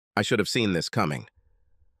I should have seen this coming.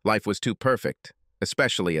 Life was too perfect,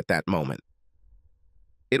 especially at that moment.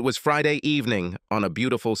 It was Friday evening on a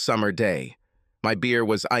beautiful summer day. My beer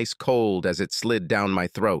was ice cold as it slid down my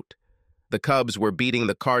throat. The Cubs were beating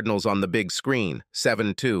the Cardinals on the big screen,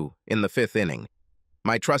 7-2, in the fifth inning.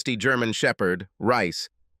 My trusty German shepherd, Rice,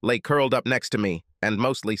 lay curled up next to me and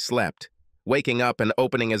mostly slept, waking up and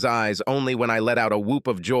opening his eyes only when I let out a whoop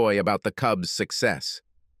of joy about the Cubs' success.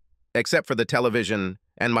 Except for the television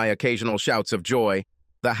and my occasional shouts of joy,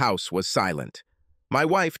 the house was silent. My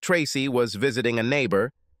wife, Tracy, was visiting a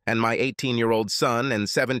neighbor, and my 18-year-old son and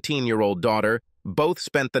 17-year-old daughter both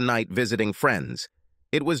spent the night visiting friends.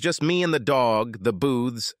 It was just me and the dog, the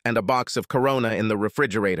booths, and a box of Corona in the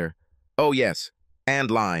refrigerator. Oh yes, and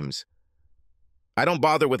limes. I don't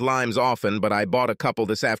bother with limes often, but I bought a couple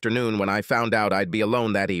this afternoon when I found out I'd be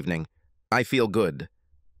alone that evening. I feel good.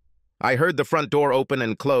 I heard the front door open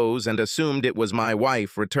and close and assumed it was my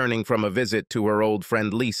wife returning from a visit to her old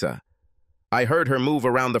friend Lisa. I heard her move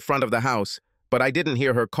around the front of the house, but I didn't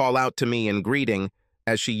hear her call out to me in greeting,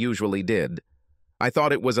 as she usually did. I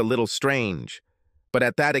thought it was a little strange, but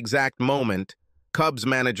at that exact moment, Cubs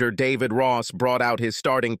manager David Ross brought out his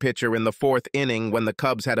starting pitcher in the fourth inning when the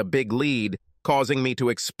Cubs had a big lead, causing me to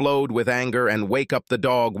explode with anger and wake up the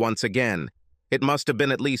dog once again. It must have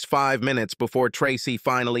been at least 5 minutes before Tracy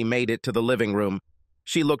finally made it to the living room.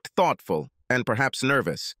 She looked thoughtful and perhaps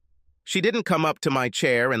nervous. She didn't come up to my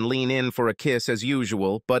chair and lean in for a kiss as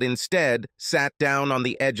usual, but instead sat down on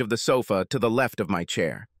the edge of the sofa to the left of my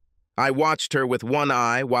chair. I watched her with one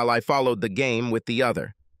eye while I followed the game with the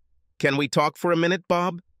other. "Can we talk for a minute,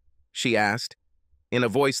 Bob?" she asked, in a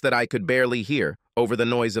voice that I could barely hear over the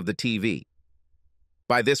noise of the TV.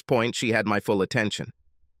 By this point, she had my full attention.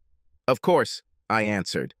 "Of course," I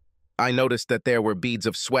answered. I noticed that there were beads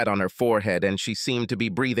of sweat on her forehead and she seemed to be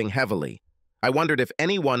breathing heavily. I wondered if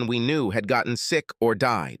anyone we knew had gotten sick or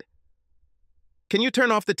died. "Can you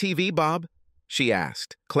turn off the TV, Bob?" she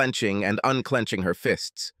asked, clenching and unclenching her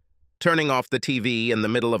fists. Turning off the TV in the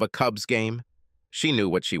middle of a Cubs game? She knew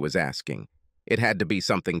what she was asking. It had to be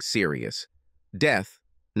something serious. Death,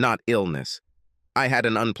 not illness. I had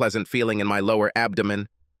an unpleasant feeling in my lower abdomen.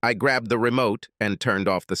 I grabbed the remote and turned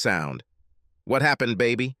off the sound. "What happened,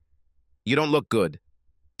 baby? You don't look good.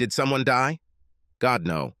 Did someone die?" "God,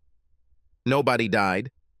 no." "Nobody died,"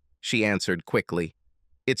 she answered quickly.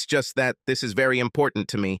 "It's just that this is very important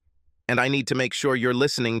to me, and I need to make sure you're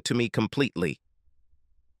listening to me completely."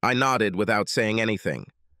 I nodded without saying anything.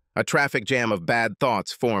 A traffic jam of bad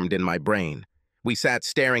thoughts formed in my brain. We sat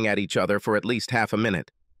staring at each other for at least half a minute.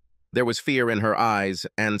 There was fear in her eyes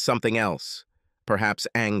and something else, perhaps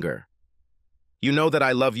anger. "You know that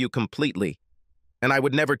I love you completely, and I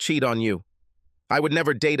would never cheat on you. I would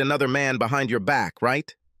never date another man behind your back,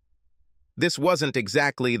 right?" This wasn't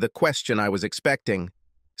exactly the question I was expecting.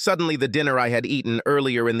 Suddenly, the dinner I had eaten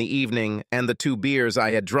earlier in the evening and the 2 beers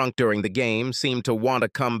I had drunk during the game seemed to want to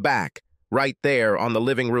come back, right there on the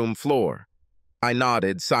living room floor. I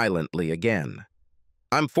nodded silently again.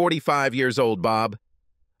 "I'm 45 years old, Bob.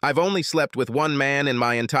 I've only slept with one man in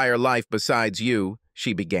my entire life besides you,"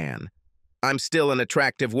 she began. "I'm still an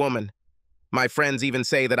attractive woman. My friends even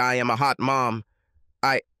say that I am a hot mom.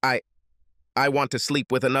 I want to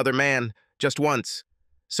sleep with another man, just once,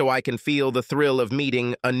 so I can feel the thrill of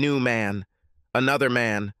meeting a new man, another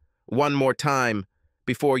man, one more time,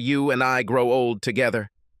 before you and I grow old together.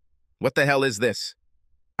 What the hell is this?"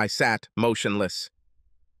 I sat motionless.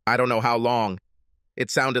 I don't know how long. It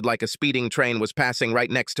sounded like a speeding train was passing right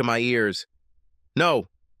next to my ears. No,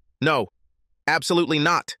 absolutely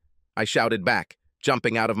not," I shouted back,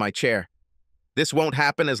 jumping out of my chair. "This won't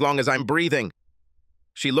happen as long as I'm breathing."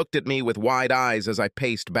 She looked at me with wide eyes as I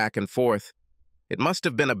paced back and forth. It must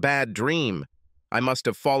have been a bad dream. I must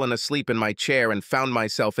have fallen asleep in my chair and found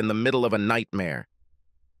myself in the middle of a nightmare.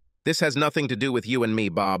 "This has nothing to do with you and me,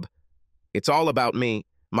 Bob. It's all about me,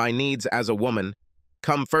 my needs as a woman.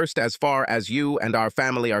 Come first as far as you and our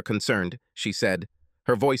family are concerned," she said,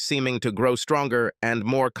 her voice seeming to grow stronger and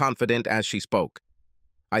more confident as she spoke.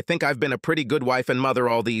 "I think I've been a pretty good wife and mother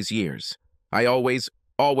all these years. I always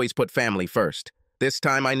put family first. This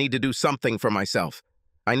time I need to do something for myself.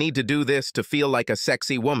 I need to do this to feel like a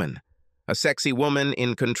sexy woman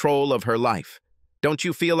in control of her life. Don't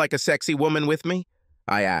you feel like a sexy woman with me?"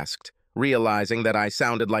 I asked, realizing that I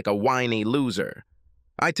sounded like a whiny loser.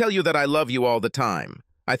 "I tell you that I love you all the time.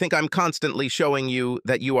 I think I'm constantly showing you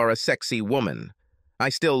that you are a sexy woman. I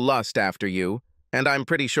still lust after you, and I'm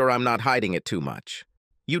pretty sure I'm not hiding it too much.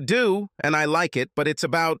 You do, and I like it, but it's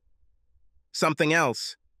about something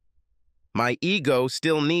else. My ego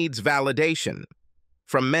still needs validation.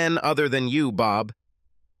 From men other than you, Bob.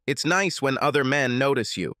 It's nice when other men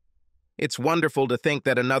notice you. It's wonderful to think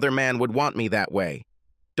that another man would want me that way.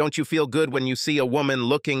 Don't you feel good when you see a woman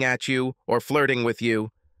looking at you or flirting with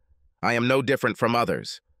you? I am no different from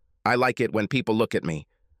others. I like it when people look at me,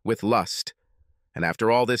 with lust. And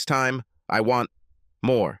after all this time, I want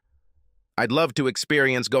more. I'd love to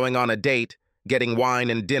experience going on a date, getting wine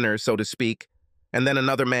and dinner, so to speak, and then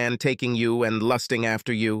another man taking you and lusting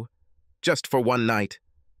after you. Just for one night.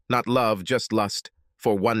 Not love, just lust,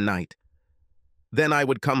 for one night. Then I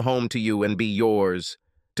would come home to you and be yours,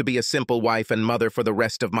 to be a simple wife and mother for the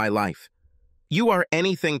rest of my life. You are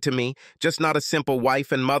anything to me, just not a simple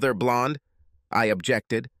wife and mother, blonde, I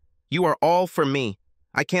objected. You are all for me.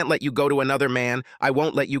 I can't let you go to another man. I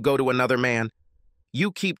won't let you go to another man.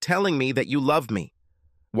 You keep telling me that you love me.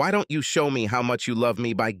 Why don't you show me how much you love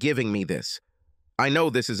me by giving me this? I know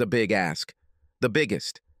this is a big ask, the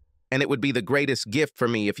biggest, and it would be the greatest gift for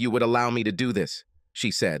me if you would allow me to do this, she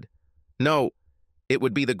said. No, it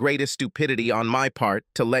would be the greatest stupidity on my part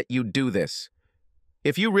to let you do this.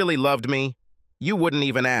 If you really loved me, you wouldn't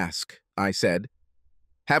even ask, I said.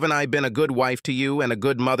 Haven't I been a good wife to you and a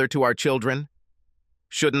good mother to our children?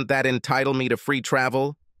 Shouldn't that entitle me to free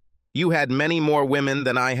travel? You had many more women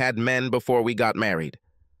than I had men before we got married.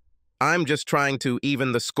 I'm just trying to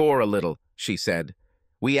even the score a little, she said.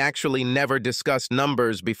 We actually never discussed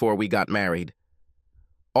numbers before we got married.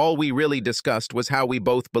 All we really discussed was how we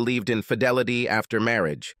both believed in fidelity after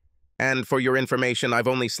marriage. And for your information, I've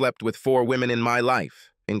only slept with 4 women in my life,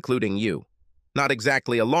 including you. Not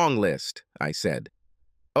exactly a long list, I said.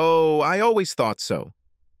 Oh, I always thought so.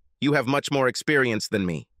 You have much more experience than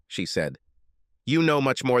me, she said. You know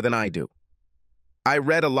much more than I do. I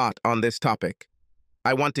read a lot on this topic.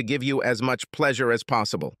 I want to give you as much pleasure as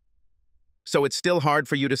possible. So it's still hard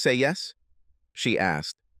for you to say yes? She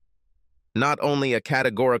asked. Not only a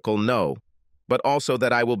categorical no, but also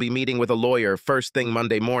that I will be meeting with a lawyer first thing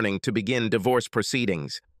Monday morning to begin divorce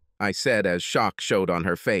proceedings, I said as shock showed on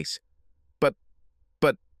her face.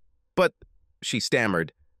 But, she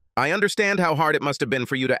stammered. I understand how hard it must have been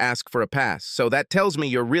for you to ask for a pass, so that tells me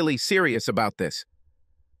you're really serious about this.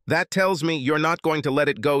 That tells me you're not going to let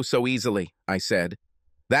it go so easily, I said.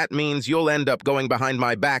 That means you'll end up going behind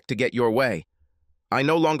my back to get your way. I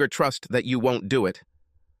no longer trust that you won't do it.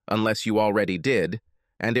 Unless you already did,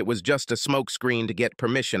 and it was just a smokescreen to get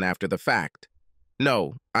permission after the fact.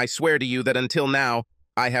 No, I swear to you that until now,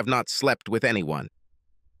 I have not slept with anyone.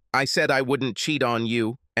 I said I wouldn't cheat on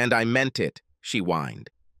you, and I meant it, she whined.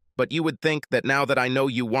 But you would think that now that I know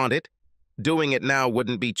you want it, doing it now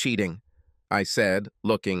wouldn't be cheating, I said,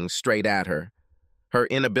 looking straight at her. Her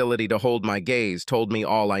inability to hold my gaze told me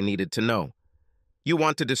all I needed to know. You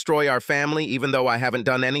want to destroy our family even though I haven't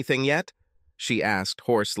done anything yet? She asked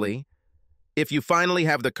hoarsely. If you finally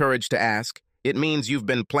have the courage to ask, it means you've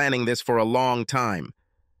been planning this for a long time.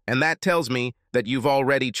 And that tells me that you've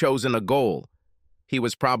already chosen a goal. He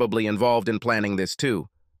was probably involved in planning this too.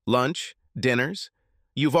 Lunch? Dinners?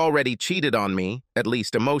 You've already cheated on me, at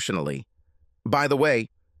least emotionally. By the way,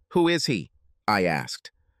 who is he? I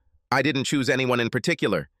asked. I didn't choose anyone in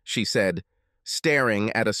particular, she said,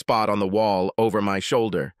 staring at a spot on the wall over my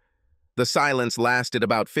shoulder. The silence lasted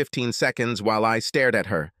about 15 seconds while I stared at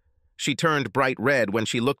her. She turned bright red when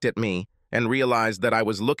she looked at me and realized that I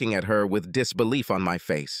was looking at her with disbelief on my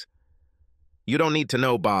face. You don't need to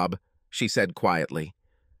know, Bob, she said quietly.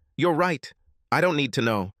 You're right. I don't need to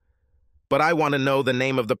know. But I want to know the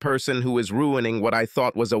name of the person who is ruining what I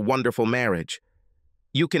thought was a wonderful marriage.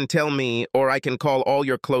 You can tell me, or I can call all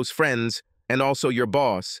your close friends, and also your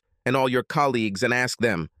boss, and all your colleagues and ask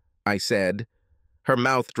them, I said. Her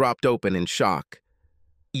mouth dropped open in shock.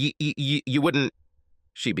 You wouldn't,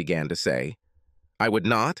 she began to say. I would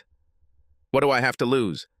not? What do I have to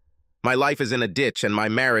lose? My life is in a ditch and my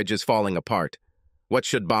marriage is falling apart. What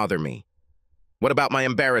should bother me? What about my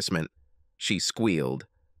embarrassment? She squealed.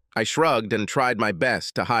 I shrugged and tried my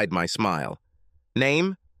best to hide my smile.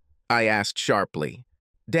 Name? I asked sharply.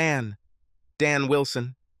 Dan. Dan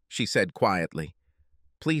Wilson, she said quietly.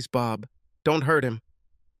 Please, Bob, don't hurt him.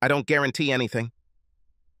 I don't guarantee anything.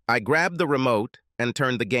 I grabbed the remote and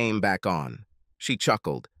turned the game back on. She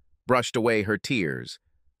chuckled, brushed away her tears,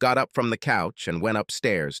 got up from the couch and went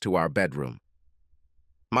upstairs to our bedroom.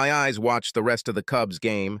 My eyes watched the rest of the Cubs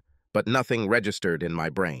game, but nothing registered in my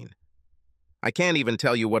brain. I can't even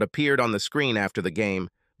tell you what appeared on the screen after the game,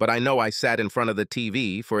 but I know I sat in front of the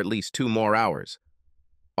TV for at least 2 more hours.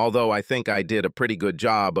 Although I think I did a pretty good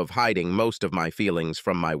job of hiding most of my feelings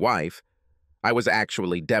from my wife, I was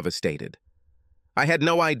actually devastated. I had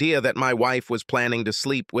no idea that my wife was planning to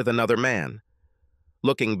sleep with another man.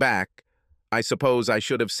 Looking back, I suppose I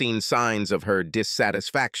should have seen signs of her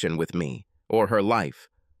dissatisfaction with me, or her life,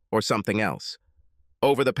 or something else.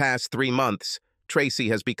 Over the past 3 months, Tracy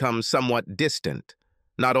has become somewhat distant,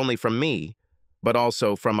 not only from me, but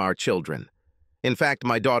also from our children. In fact,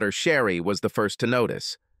 my daughter Sherry was the first to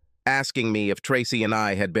notice. Asking me if Tracy and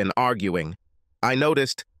I had been arguing, I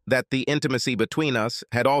noticed that the intimacy between us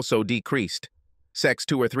had also decreased. Sex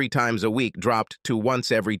 2 or 3 times a week dropped to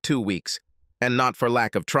once every 2 weeks, and not for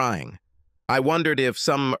lack of trying. I wondered if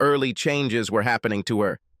some early changes were happening to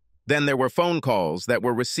her. Then there were phone calls that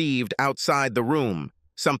were received outside the room,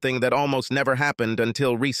 something that almost never happened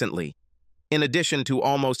until recently, in addition to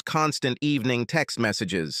almost constant evening text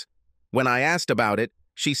messages. When I asked about it,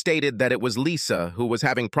 she stated that it was Lisa who was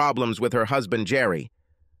having problems with her husband Jerry.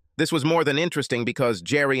 This was more than interesting because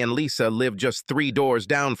Jerry and Lisa lived just 3 doors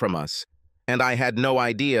down from us, and I had no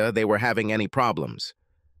idea they were having any problems.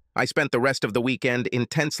 I spent the rest of the weekend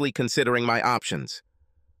intensely considering my options.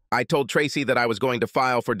 I told Tracy that I was going to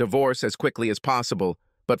file for divorce as quickly as possible,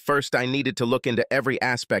 but first I needed to look into every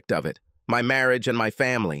aspect of it, my marriage and my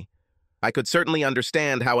family. I could certainly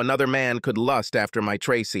understand how another man could lust after my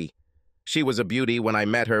Tracy. She was a beauty when I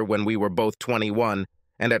met her when we were both 21,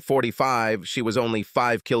 and at 45, she was only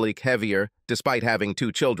 5 kilos heavier, despite having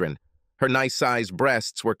 2 children. Her nice-sized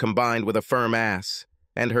breasts were combined with a firm ass,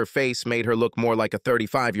 and her face made her look more like a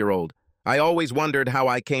 35-year-old. I always wondered how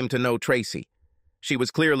I came to know Tracy. She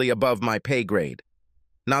was clearly above my pay grade.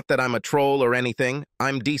 Not that I'm a troll or anything,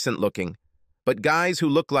 I'm decent looking. But guys who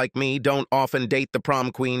look like me don't often date the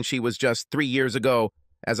prom queen she was just 3 years ago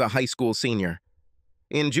as a high school senior.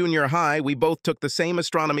 In junior high, we both took the same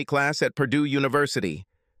astronomy class at Purdue University.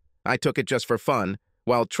 I took it just for fun,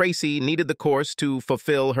 while Tracy needed the course to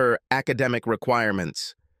fulfill her academic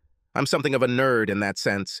requirements. I'm something of a nerd in that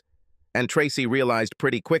sense, and Tracy realized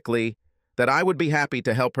pretty quickly that I would be happy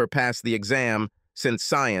to help her pass the exam since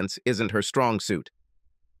science isn't her strong suit.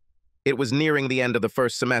 It was nearing the end of the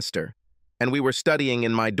first semester, and we were studying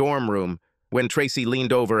in my dorm room when Tracy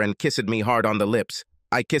leaned over and kissed me hard on the lips.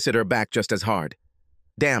 I kissed her back just as hard.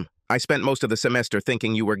 "Damn, I spent most of the semester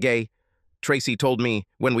thinking you were gay," Tracy told me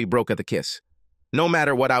when we broke at the kiss. "No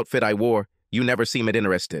matter what outfit I wore, you never seemed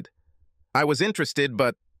interested." I was interested,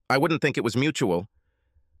 but I wouldn't think it was mutual.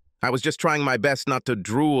 "I was just trying my best not to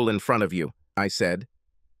drool in front of you," I said.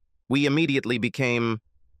 We immediately became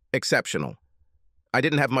exceptional. I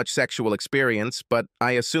didn't have much sexual experience, but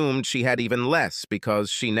I assumed she had even less because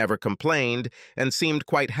she never complained and seemed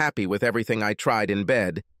quite happy with everything I tried in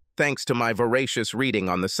bed, thanks to my voracious reading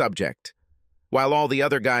on the subject. While all the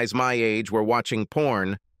other guys my age were watching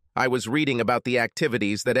porn, I was reading about the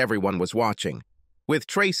activities that everyone was watching. With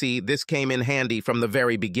Tracy, this came in handy from the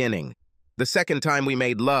very beginning. The second time we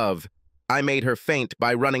made love, I made her faint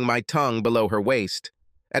by running my tongue below her waist.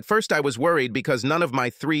 At first I was worried because none of my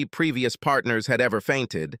 3 previous partners had ever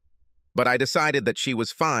fainted, but I decided that she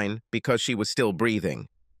was fine because she was still breathing.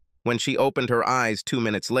 When she opened her eyes 2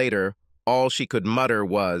 minutes later, all she could mutter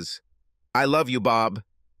was, "I love you, Bob."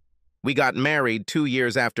 We got married 2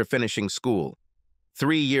 years after finishing school.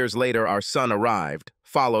 3 years later, our son arrived,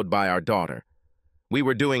 followed by our daughter. We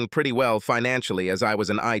were doing pretty well financially as I was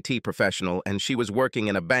an IT professional and she was working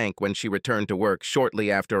in a bank when she returned to work shortly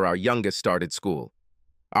after our youngest started school.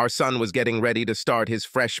 Our son was getting ready to start his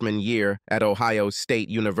freshman year at Ohio State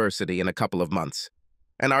University in a couple of months,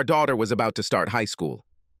 and our daughter was about to start high school.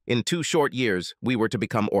 In 2 short years, we were to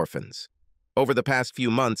become orphans. Over the past few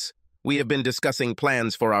months, we have been discussing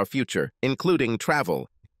plans for our future, including travel.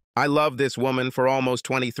 I loved this woman for almost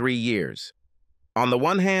 23 years. On the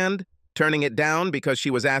one hand, turning it down because she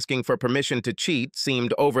was asking for permission to cheat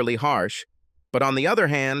seemed overly harsh, but on the other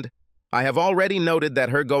hand, I have already noted that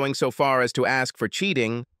her going so far as to ask for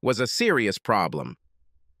cheating was a serious problem.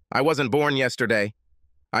 I wasn't born yesterday.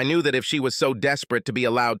 I knew that if she was so desperate to be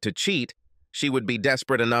allowed to cheat, she would be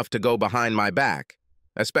desperate enough to go behind my back,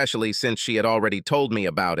 especially since she had already told me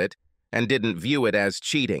about it and didn't view it as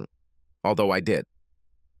cheating, although I did.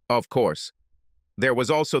 Of course, there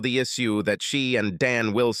was also the issue that she and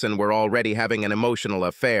Dan Wilson were already having an emotional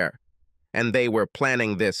affair, and they were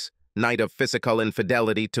planning this night of physical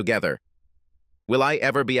infidelity together. Will I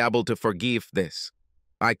ever be able to forgive this?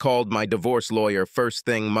 I called my divorce lawyer first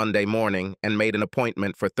thing Monday morning and made an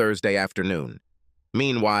appointment for Thursday afternoon.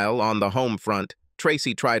 Meanwhile, on the home front,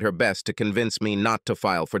 Tracy tried her best to convince me not to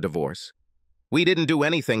file for divorce. "We didn't do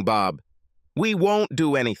anything, Bob." "We won't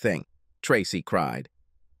do anything," Tracy cried.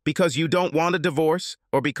 "Because you don't want a divorce,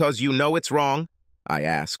 or because you know it's wrong?" I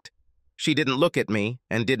asked. She didn't look at me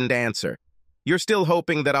and didn't answer. "You're still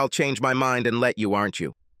hoping that I'll change my mind and let you, aren't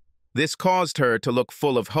you?" This caused her to look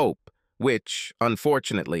full of hope, which,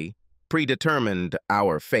 unfortunately, predetermined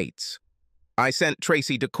our fates. I sent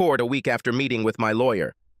Tracy to court a week after meeting with my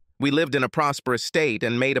lawyer. We lived in a prosperous state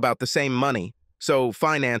and made about the same money, so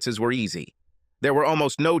finances were easy. There were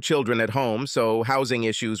almost no children at home, so housing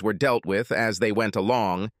issues were dealt with as they went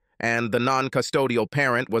along, and the non-custodial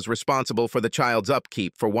parent was responsible for the child's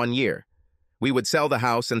upkeep for 1 year. We would sell the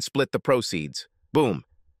house and split the proceeds. Boom,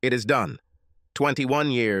 it is done.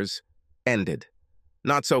 21 years, ended.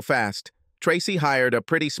 Not so fast. Tracy hired a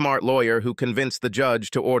pretty smart lawyer who convinced the judge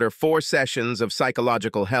to order 4 sessions of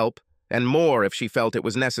psychological help and more if she felt it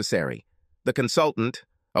was necessary. The consultant,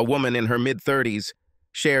 a woman in her mid-30s,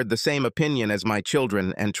 shared the same opinion as my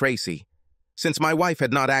children and Tracy. Since my wife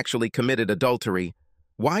had not actually committed adultery,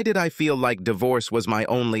 why did I feel like divorce was my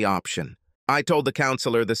only option? I told the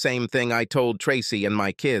counselor the same thing I told Tracy and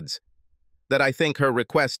my kids, that I think her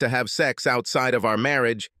request to have sex outside of our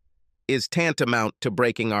marriage is tantamount to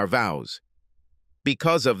breaking our vows.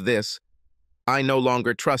 Because of this, I no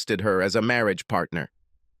longer trusted her as a marriage partner.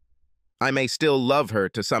 I may still love her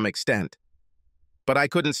to some extent, but I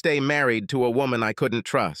couldn't stay married to a woman I couldn't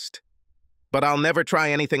trust. But I'll never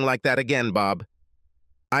try anything like that again, Bob.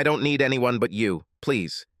 I don't need anyone but you,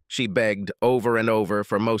 please, she begged over and over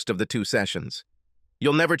for most of the 2 sessions.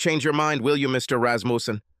 You'll never change your mind, will you, Mr.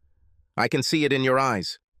 Rasmussen? I can see it in your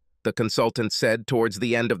eyes, the consultant said towards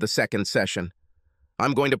the end of the 2nd session.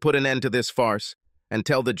 I'm going to put an end to this farce and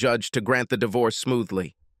tell the judge to grant the divorce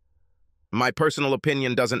smoothly. My personal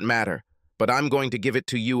opinion doesn't matter, but I'm going to give it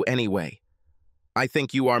to you anyway. I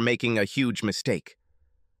think you are making a huge mistake.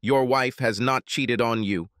 Your wife has not cheated on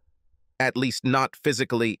you, at least not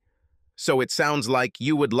physically, so it sounds like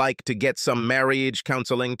you would like to get some marriage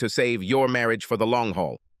counseling to save your marriage for the long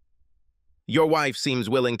haul. Your wife seems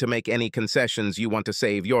willing to make any concessions you want to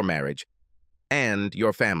save your marriage and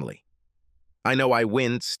your family. I know I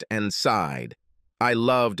winced and sighed. I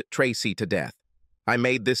loved Tracy to death. I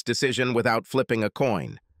made this decision without flipping a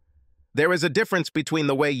coin. There is a difference between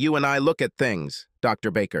the way you and I look at things,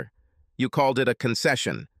 Dr. Baker. You called it a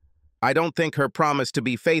concession. I don't think her promise to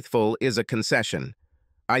be faithful is a concession.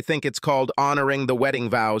 I think it's called honoring the wedding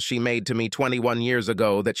vows she made to me 21 years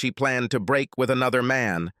ago that she planned to break with another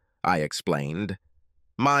man, I explained.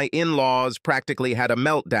 My in-laws practically had a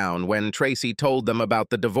meltdown when Tracy told them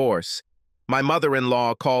about the divorce. My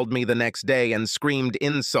mother-in-law called me the next day and screamed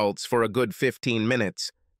insults for a good 15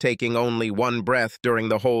 minutes, taking only one breath during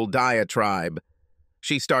the whole diatribe.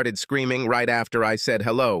 She started screaming right after I said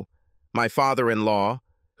hello. My father-in-law,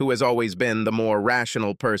 who has always been the more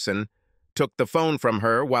rational person, took the phone from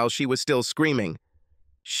her while she was still screaming.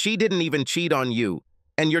 She didn't even cheat on you,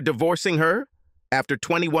 and you're divorcing her? After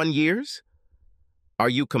 21 years? Are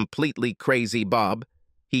you completely crazy, Bob?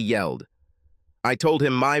 He yelled. I told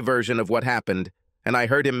him my version of what happened, and I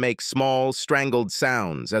heard him make small, strangled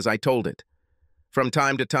sounds as I told it. From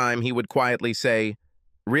time to time, he would quietly say,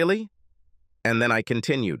 "Really?" And then I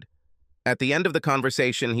continued. At the end of the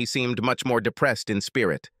conversation, he seemed much more depressed in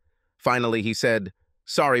spirit. Finally, he said,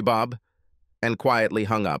 "Sorry, Bob," and quietly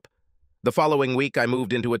hung up. The following week, I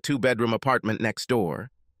moved into a 2-bedroom apartment next door.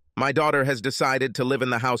 My daughter has decided to live in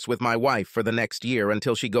the house with my wife for the next year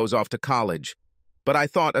until she goes off to college. But I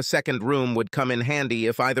thought a second room would come in handy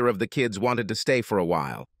if either of the kids wanted to stay for a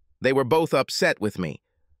while. They were both upset with me,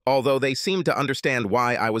 although they seemed to understand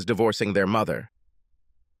why I was divorcing their mother.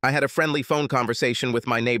 I had a friendly phone conversation with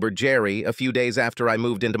my neighbor Jerry a few days after I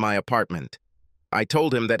moved into my apartment. I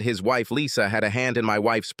told him that his wife Lisa had a hand in my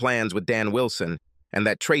wife's plans with Dan Wilson, and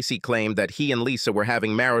that Tracy claimed that he and Lisa were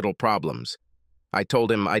having marital problems. I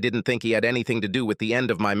told him I didn't think he had anything to do with the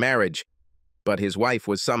end of my marriage, but his wife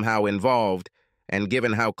was somehow involved, and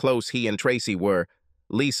given how close he and Tracy were,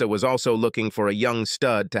 Lisa was also looking for a young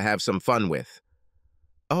stud to have some fun with.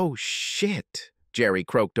 "Oh, shit," Jerry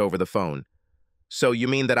croaked over the phone. "So you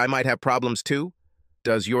mean that I might have problems too?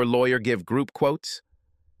 Does your lawyer give group quotes?"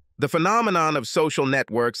 The phenomenon of social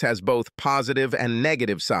networks has both positive and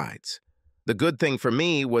negative sides. The good thing for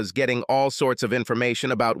me was getting all sorts of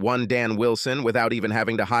information about one Dan Wilson without even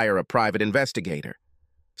having to hire a private investigator.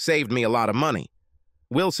 Saved me a lot of money.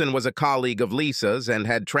 Wilson was a colleague of Lisa's and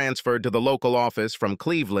had transferred to the local office from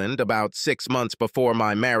Cleveland about 6 months before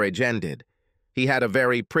my marriage ended. He had a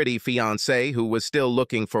very pretty fiancée who was still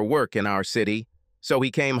looking for work in our city, so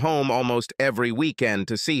he came home almost every weekend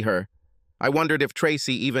to see her. I wondered if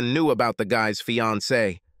Tracy even knew about the guy's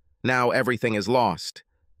fiancée. Now everything is lost,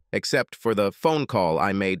 except for the phone call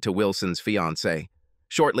I made to Wilson's fiancée.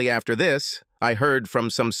 Shortly after this, I heard from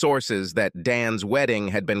some sources that Dan's wedding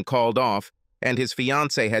had been called off, and his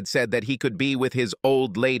fiancé had said that he could be with his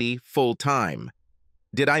old lady full-time.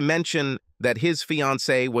 Did I mention that his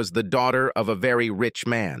fiancée was the daughter of a very rich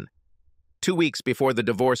man? 2 weeks before the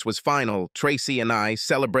divorce was final, Tracy and I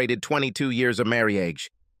celebrated 22 years of marriage.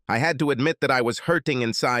 I had to admit that I was hurting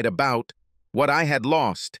inside about what I had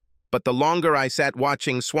lost, but the longer I sat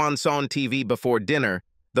watching Swan Song TV before dinner,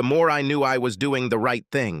 the more I knew I was doing the right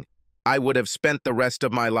thing. I would have spent the rest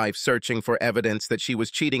of my life searching for evidence that she was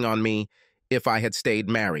cheating on me if I had stayed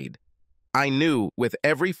married. I knew with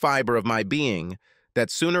every fiber of my being that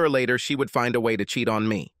sooner or later she would find a way to cheat on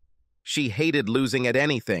me. She hated losing at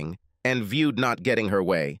anything and viewed not getting her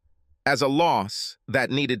way as a loss that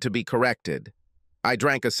needed to be corrected. I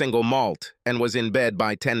drank a single malt and was in bed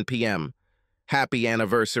by 10 p.m. Happy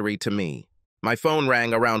anniversary to me. My phone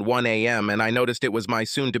rang around 1 a.m. and I noticed it was my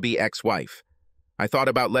soon-to-be ex-wife. I thought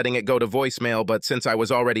about letting it go to voicemail, but since I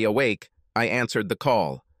was already awake, I answered the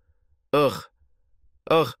call. Ugh.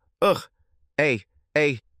 Ugh. Ugh. Hey.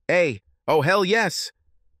 Oh, hell yes!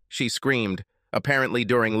 She screamed, apparently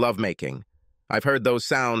during lovemaking. I've heard those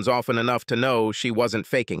sounds often enough to know she wasn't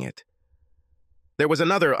faking it. There was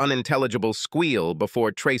another unintelligible squeal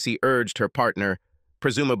before Tracy urged her partner,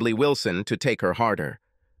 presumably Wilson, to take her harder.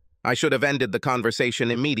 I should have ended the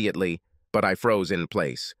conversation immediately, but I froze in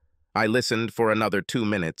place. I listened for another 2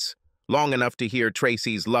 minutes, long enough to hear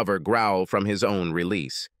Tracy's lover growl from his own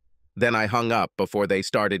release. Then I hung up before they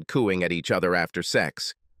started cooing at each other after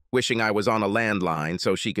sex, wishing I was on a landline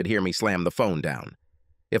so she could hear me slam the phone down.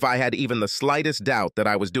 If I had even the slightest doubt that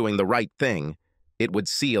I was doing the right thing, it would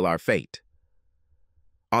seal our fate.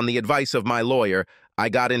 On the advice of my lawyer, I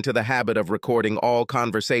got into the habit of recording all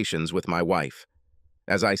conversations with my wife.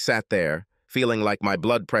 As I sat there, feeling like my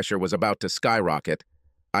blood pressure was about to skyrocket,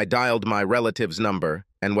 I dialed my relative's number,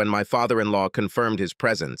 and when my father-in-law confirmed his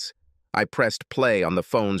presence, I pressed play on the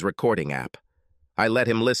phone's recording app. I let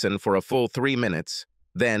him listen for a full 3 minutes,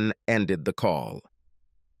 then ended the call.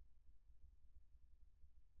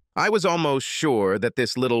 I was almost sure that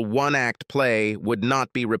this little one-act play would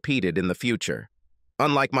not be repeated in the future.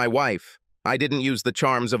 Unlike my wife, I didn't use the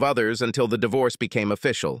charms of others until the divorce became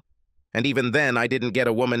official, and even then I didn't get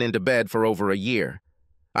a woman into bed for over a year.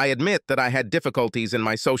 I admit that I had difficulties in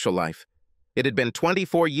my social life. It had been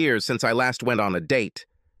 24 years since I last went on a date,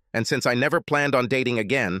 and since I never planned on dating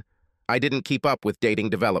again, I didn't keep up with dating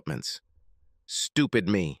developments. Stupid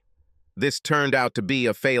me. This turned out to be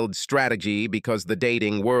a failed strategy because the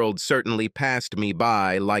dating world certainly passed me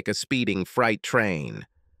by like a speeding freight train.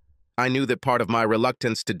 I knew that part of my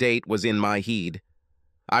reluctance to date was in my head.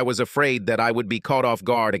 I was afraid that I would be caught off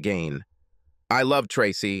guard again. I loved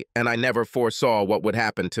Tracy, and I never foresaw what would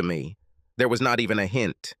happen to me. There was not even a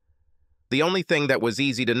hint. The only thing that was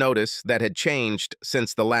easy to notice that had changed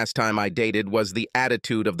since the last time I dated was the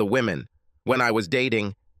attitude of the women. When I was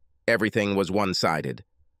dating, everything was one-sided.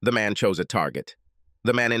 The man chose a target.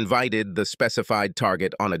 The man invited the specified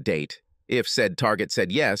target on a date. If said target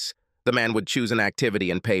said yes, the man would choose an activity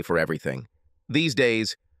and pay for everything. These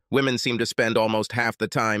days, women seem to spend almost half the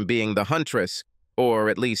time being the huntress, or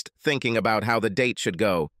at least thinking about how the date should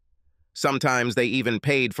go. Sometimes they even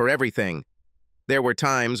paid for everything. There were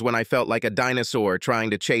times when I felt like a dinosaur trying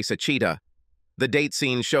to chase a cheetah. The date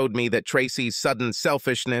scene showed me that Tracy's sudden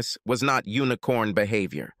selfishness was not unicorn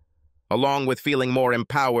behavior. Along with feeling more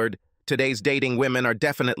empowered, today's dating women are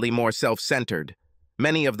definitely more self-centered.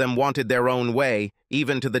 Many of them wanted their own way,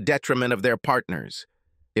 even to the detriment of their partners.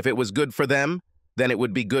 If it was good for them, then it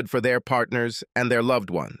would be good for their partners and their loved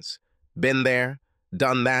ones. Been there,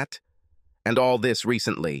 done that, and all this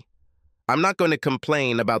recently. I'm not going to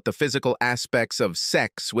complain about the physical aspects of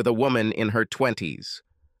sex with a woman in her 20s.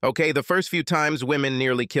 Okay, the first few times women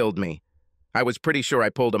nearly killed me. I was pretty sure I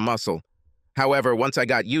pulled a muscle. However, once I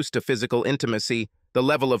got used to physical intimacy, the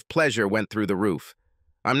level of pleasure went through the roof.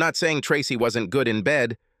 I'm not saying Tracy wasn't good in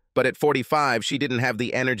bed, but at 45, she didn't have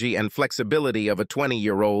the energy and flexibility of a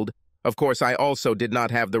 20-year-old. Of course, I also did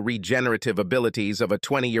not have the regenerative abilities of a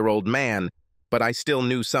 20-year-old man, but I still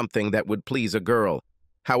knew something that would please a girl.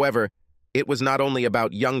 However, it was not only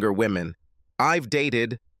about younger women. I've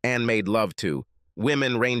dated, and made love to,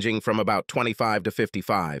 women ranging from about 25 to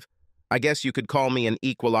 55. I guess you could call me an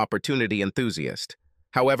equal opportunity enthusiast.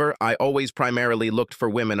 However, I always primarily looked for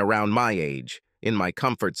women around my age, in my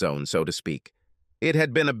comfort zone, so to speak. It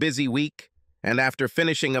had been a busy week, and after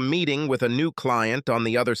finishing a meeting with a new client on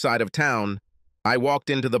the other side of town, I walked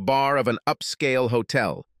into the bar of an upscale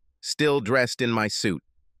hotel, still dressed in my suit.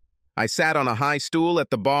 I sat on a high stool at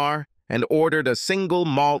the bar and ordered a single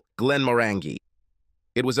malt Glenmorangie.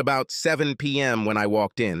 It was about 7 p.m. when I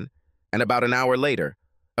walked in, and about an hour later,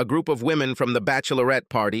 a group of women from the bachelorette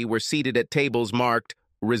party were seated at tables marked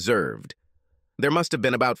reserved. There must have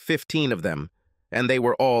been about 15 of them, and they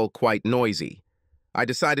were all quite noisy. I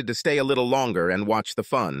decided to stay a little longer and watch the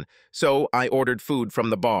fun, so I ordered food from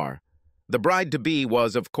the bar. The bride-to-be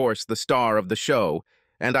was, of course, the star of the show,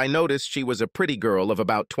 and I noticed she was a pretty girl of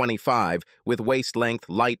about 25 with waist-length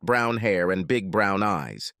light brown hair and big brown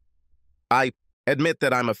eyes. I admit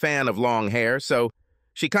that I'm a fan of long hair, so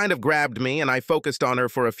she kind of grabbed me and I focused on her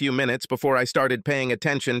for a few minutes before I started paying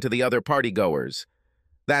attention to the other partygoers.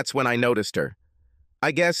 That's when I noticed her.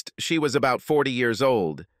 I guessed she was about 40 years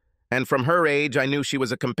old, and from her age I knew she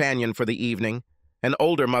was a companion for the evening, an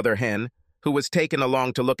older mother hen who was taken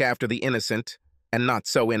along to look after the innocent, and not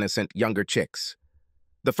so innocent, younger chicks.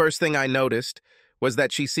 The first thing I noticed was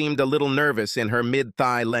that she seemed a little nervous in her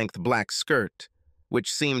mid-thigh length black skirt,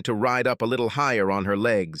 which seemed to ride up a little higher on her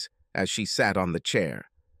legs as she sat on the chair.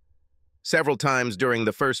 Several times during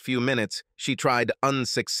the first few minutes, she tried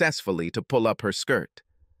unsuccessfully to pull up her skirt.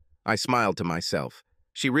 I smiled to myself.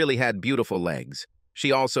 She really had beautiful legs.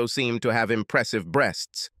 She also seemed to have impressive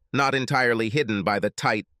breasts, not entirely hidden by the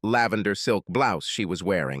tight lavender silk blouse she was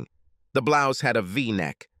wearing. The blouse had a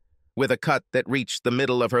V-neck, with a cut that reached the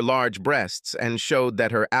middle of her large breasts and showed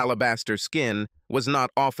that her alabaster skin was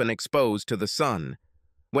not often exposed to the sun.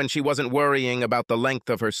 When she wasn't worrying about the length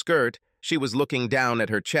of her skirt, she was looking down at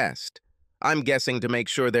her chest. I'm guessing to make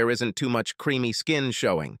sure there isn't too much creamy skin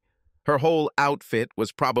showing. Her whole outfit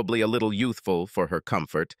was probably a little youthful for her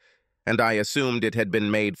comfort, and I assumed it had been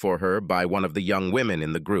made for her by one of the young women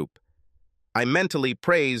in the group. I mentally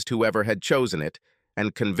praised whoever had chosen it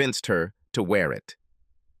and convinced her to wear it.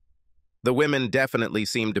 The women definitely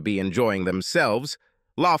seemed to be enjoying themselves,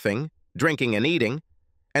 laughing, drinking and eating,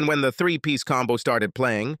 and when the three-piece combo started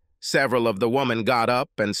playing, several of the women got up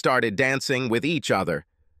and started dancing with each other.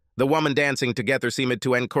 The women dancing together seemed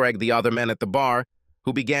to encourage the other men at the bar,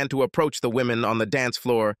 who began to approach the women on the dance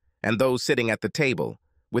floor and those sitting at the table,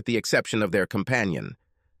 with the exception of their companion.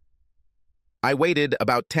 I waited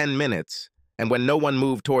about 10 minutes, and when no one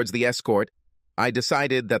moved towards the escort, I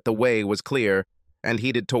decided that the way was clear and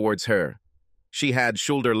headed towards her. She had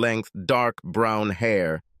shoulder-length, dark brown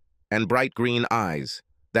hair and bright green eyes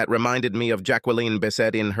that reminded me of Jacqueline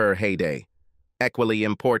Bisset in her heyday. Equally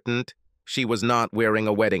important, she was not wearing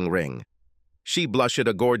a wedding ring. She blushed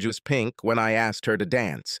a gorgeous pink when I asked her to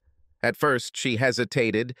dance. At first she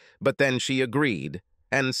hesitated, but then she agreed,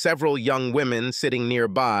 and several young women sitting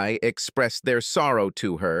nearby expressed their sorrow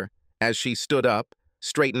to her as she stood up,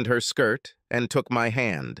 straightened her skirt, and took my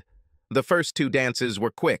hand. The first two dances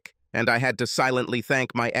were quick, and I had to silently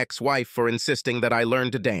thank my ex-wife for insisting that I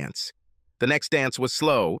learn to dance. The next dance was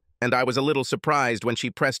slow, and I was a little surprised when she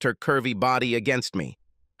pressed her curvy body against me.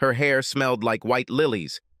 Her hair smelled like white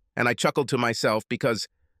lilies, and I chuckled to myself because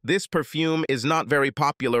this perfume is not very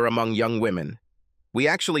popular among young women. We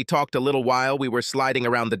actually talked a little while we were sliding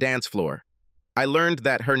around the dance floor. I learned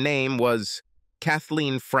that her name was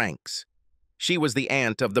Kathleen Franks. She was the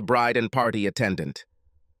aunt of the bride and party attendant.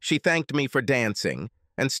 She thanked me for dancing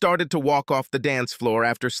and started to walk off the dance floor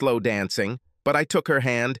after slow dancing, but I took her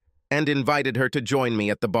hand and invited her to join me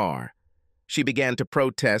at the bar. She began to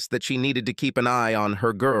protest that she needed to keep an eye on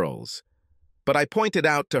her girls, but I pointed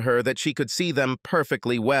out to her that she could see them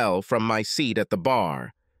perfectly well from my seat at the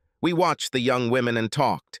bar. We watched the young women and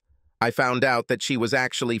talked. I found out that she was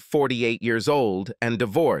actually 48 years old and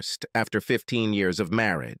divorced after 15 years of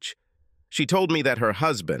marriage. She told me that her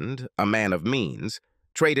husband, a man of means,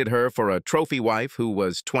 traded her for a trophy wife who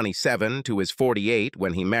was 27 to his 48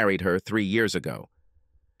 when he married her 3 years ago.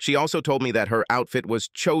 She also told me that her outfit was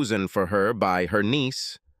chosen for her by her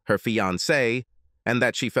niece, her fiancé, and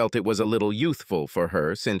that she felt it was a little youthful for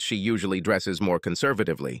her since she usually dresses more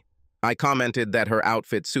conservatively. I commented that her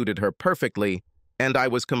outfit suited her perfectly, and I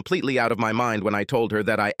was completely out of my mind when I told her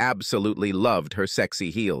that I absolutely loved her sexy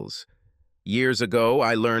heels. Years ago,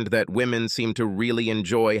 I learned that women seem to really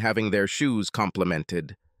enjoy having their shoes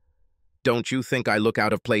complimented. "Don't you think I look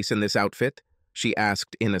out of place in this outfit?" she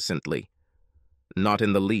asked innocently. "Not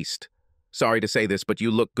in the least. Sorry to say this, but you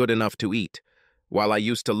look good enough to eat. While I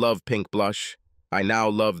used to love pink blush, I now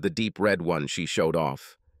love the deep red one," she showed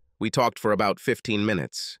off. We talked for about 15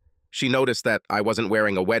 minutes. She noticed that I wasn't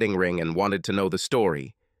wearing a wedding ring and wanted to know the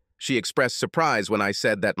story. She expressed surprise when I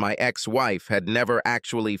said that my ex-wife had never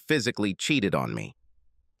actually physically cheated on me.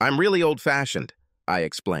 "I'm really old-fashioned," I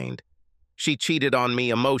explained. "She cheated on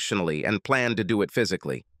me emotionally and planned to do it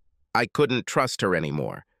physically. I couldn't trust her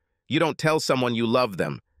anymore. You don't tell someone you love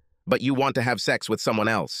them, but you want to have sex with someone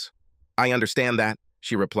else." "I understand that,"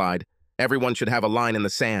 she replied. "Everyone should have a line in the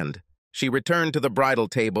sand." She returned to the bridal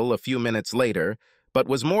table a few minutes later, but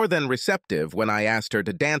was more than receptive when I asked her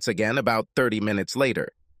to dance again about 30 minutes later.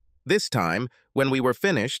 This time, when we were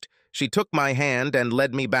finished, She took my hand and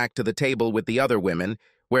led me back to the table with the other women,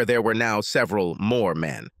 where there were now several more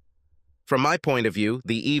men. From my point of view,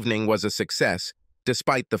 the evening was a success,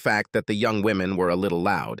 despite the fact that the young women were a little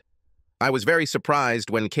loud. I was very surprised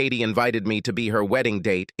when Katie invited me to be her wedding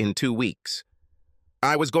date in 2 weeks.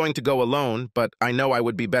 I was going to go alone, but I know I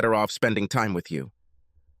would be better off spending time with you.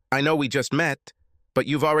 I know we just met, but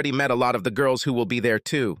you've already met a lot of the girls who will be there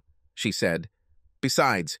too, she said.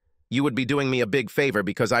 Besides, you would be doing me a big favor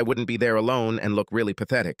because I wouldn't be there alone and look really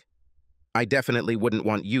pathetic. I definitely wouldn't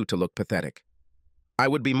want you to look pathetic. I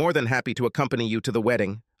would be more than happy to accompany you to the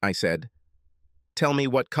wedding, I said. Tell me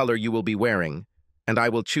what color you will be wearing, and I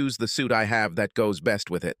will choose the suit I have that goes best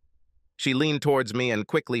with it. She leaned towards me and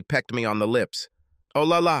quickly pecked me on the lips. Oh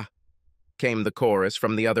la la, came the chorus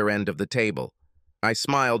from the other end of the table. I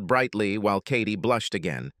smiled brightly while Katie blushed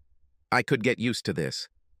again. I could get used to this.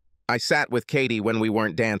 I sat with Katie when we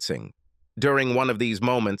weren't dancing. During one of these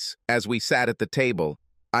moments, as we sat at the table,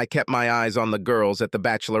 I kept my eyes on the girls at the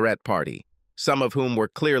bachelorette party, some of whom were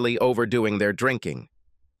clearly overdoing their drinking.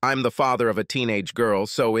 I'm the father of a teenage girl,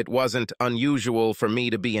 so it wasn't unusual for me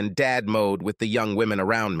to be in dad mode with the young women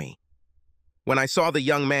around me. When I saw the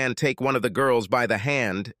young man take one of the girls by the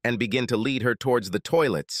hand and begin to lead her towards the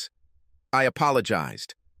toilets, I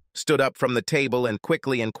apologized, stood up from the table and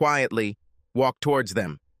quickly and quietly walked towards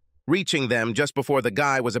them, reaching them just before the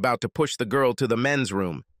guy was about to push the girl to the men's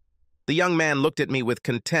room. The young man looked at me with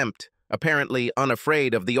contempt, apparently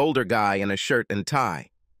unafraid of the older guy in a shirt and tie.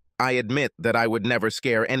 I admit that I would never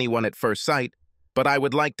scare anyone at first sight, but I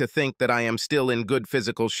would like to think that I am still in good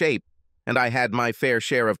physical shape, and I had my fair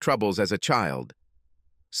share of troubles as a child.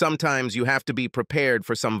 Sometimes you have to be prepared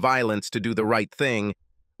for some violence to do the right thing,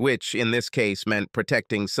 which in this case meant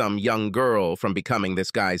protecting some young girl from becoming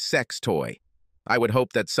this guy's sex toy. I would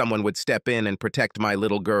hope that someone would step in and protect my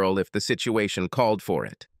little girl if the situation called for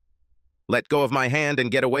it. Let go of my hand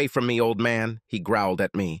and get away from me, old man, he growled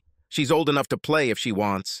at me. She's old enough to play if she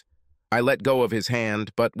wants. I let go of his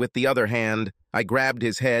hand, but with the other hand, I grabbed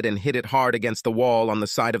his head and hit it hard against the wall on the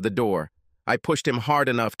side of the door. I pushed him hard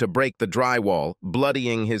enough to break the drywall,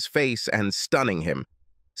 bloodying his face and stunning him.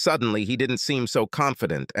 Suddenly, he didn't seem so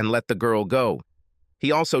confident and let the girl go.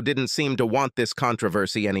 He also didn't seem to want this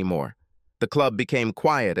controversy anymore. The club became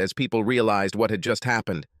quiet as people realized what had just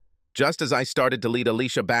happened. Just as I started to lead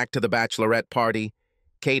Alicia back to the bachelorette party,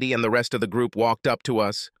 Katie and the rest of the group walked up to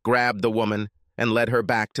us, grabbed the woman, and led her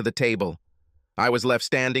back to the table. I was left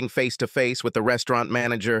standing face to face with the restaurant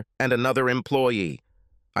manager and another employee.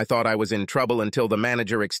 I thought I was in trouble until the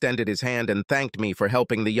manager extended his hand and thanked me for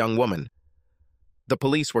helping the young woman. The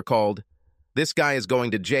police were called. This guy is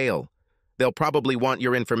going to jail. They'll probably want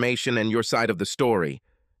your information and your side of the story,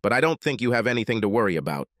 but I don't think you have anything to worry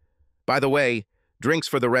about. By the way, drinks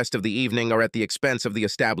for the rest of the evening are at the expense of the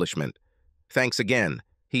establishment. Thanks again,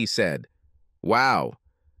 he said. Wow,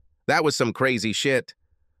 that was some crazy shit,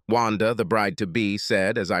 Wanda, the bride-to-be,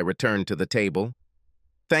 said as I returned to the table.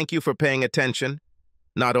 Thank you for paying attention,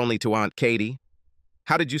 not only to Aunt Katie.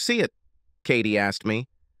 How did you see it? Katie asked me.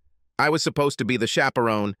 I was supposed to be the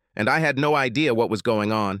chaperone, and I had no idea what was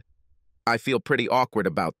going on. I feel pretty awkward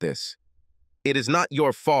about this. It is not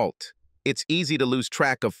your fault. It's easy to lose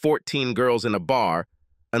track of 14 girls in a bar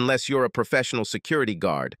unless you're a professional security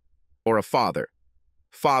guard or a father.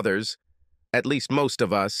 Fathers, at least most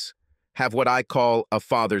of us, have what I call a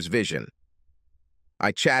father's vision.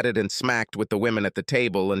 I chatted and smacked with the women at the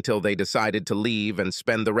table until they decided to leave and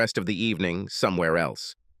spend the rest of the evening somewhere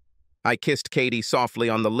else. I kissed Katie softly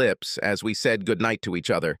on the lips as we said goodnight to each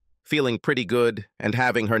other, feeling pretty good and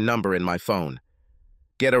having her number in my phone.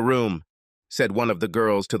 Get a room, said one of the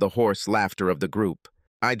girls to the hoarse laughter of the group.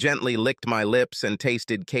 I gently licked my lips and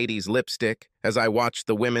tasted Katie's lipstick as I watched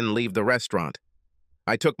the women leave the restaurant.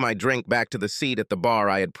 I took my drink back to the seat at the bar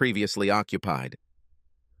I had previously occupied.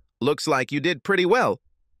 Looks like you did pretty well,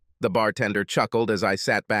 the bartender chuckled as I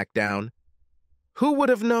sat back down. Who would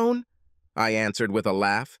have known? I answered with a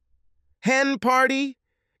laugh. Hen party?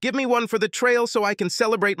 Give me one for the trail so I can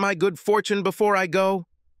celebrate my good fortune before I go.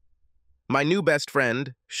 My new best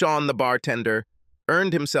friend, Sean the bartender,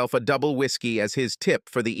 earned himself a double whiskey as his tip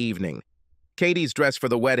for the evening. Katie's dress for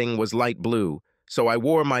the wedding was light blue, so I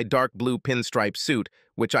wore my dark blue pinstripe suit,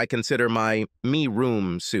 which I consider my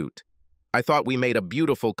me-room suit. I thought we made a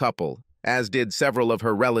beautiful couple, as did several of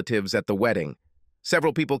her relatives at the wedding.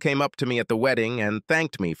 Several people came up to me at the wedding and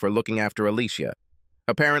thanked me for looking after Alicia.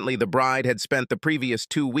 Apparently, the bride had spent the previous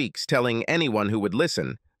 2 weeks telling anyone who would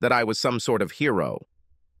listen that I was some sort of hero.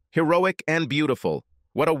 Heroic and beautiful.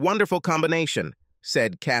 What a wonderful combination,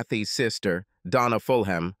 said Kathy's sister, Donna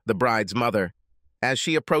Fulham, the bride's mother. as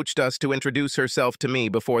she approached us to introduce herself to me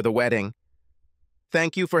before the wedding.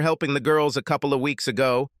 "Thank you for helping the girls a couple of weeks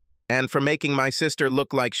ago, and for making my sister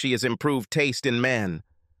look like she has improved taste in men."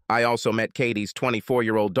 I also met Katie's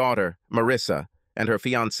 24-year-old daughter, Marissa, and her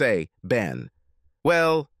fiancé, Ben.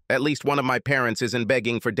 "Well, at least one of my parents isn't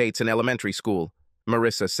begging for dates in elementary school,"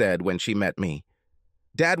 Marissa said when she met me.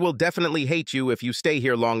 "Dad will definitely hate you if you stay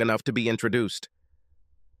here long enough to be introduced."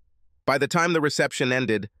 By the time the reception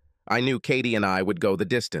ended, I knew Katie and I would go the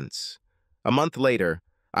distance. A month later,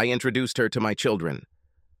 I introduced her to my children.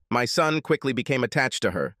 My son quickly became attached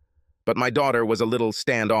to her, but my daughter was a little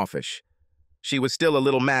standoffish. She was still a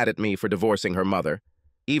little mad at me for divorcing her mother,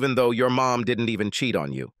 even though your mom didn't even cheat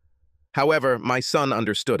on you. However, my son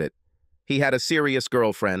understood it. He had a serious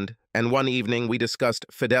girlfriend, and one evening we discussed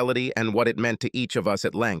fidelity and what it meant to each of us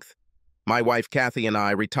at length. My wife Kathy and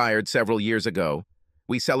I retired several years ago.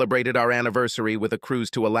 We celebrated our anniversary with a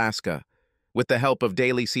cruise to Alaska. With the help of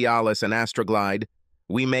Daily Cialis and Astroglide,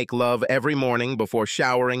 we make love every morning before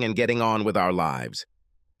showering and getting on with our lives.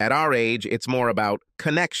 At our age, it's more about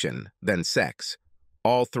connection than sex.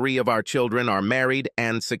 All 3 of our children are married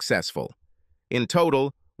and successful. In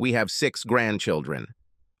total, we have 6 grandchildren.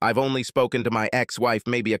 I've only spoken to my ex-wife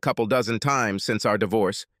maybe a couple dozen times since our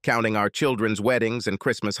divorce, counting our children's weddings and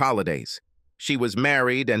Christmas holidays. She was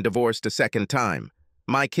married and divorced a second time.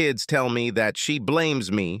 My kids tell me that she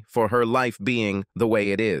blames me for her life being the way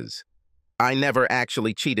it is. "I never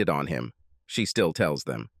actually cheated on him," she still tells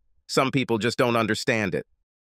them. "Some people just don't understand it.